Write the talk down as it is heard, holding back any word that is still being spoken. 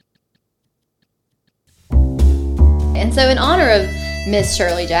And so in honor of Miss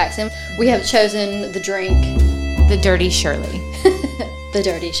Shirley Jackson, we have chosen the drink, The Dirty Shirley. the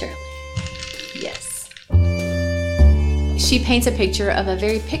Dirty Shirley. Yes. She paints a picture of a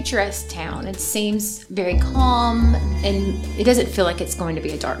very picturesque town. It seems very calm, and it doesn't feel like it's going to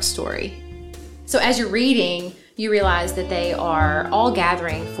be a dark story. So as you're reading, you realize that they are all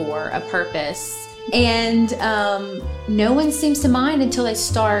gathering for a purpose, and no one seems to mind until they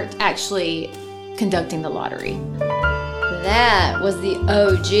start actually conducting the lottery. That was the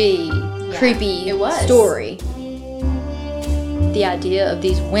OG creepy it was. story. The idea of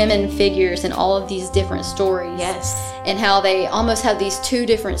these women figures and all of these different stories. Yes. And how they almost have these two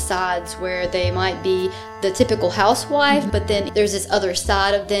different sides where they might be the typical housewife, but then there's this other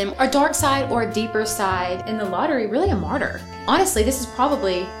side of them. A dark side or a deeper side in the lottery, really a martyr. Honestly, this is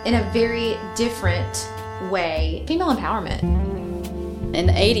probably, in a very different way, female empowerment. In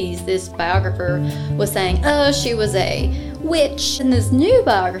the 80s, this biographer was saying, oh, she was a witch. And this new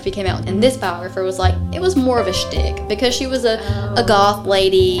biography came out, and this biographer was like, it was more of a shtick because she was a goth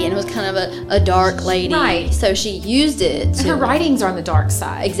lady and was kind of a dark lady. Right. So she used it to... Her writings are on the dark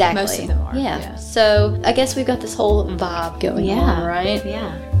side. Exactly. Most of them are. Yeah. So I guess we've got this whole vibe going on, right?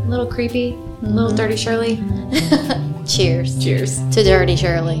 Yeah. A little creepy, a little Dirty Shirley. Cheers. Cheers. To Dirty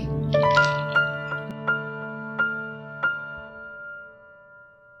Shirley.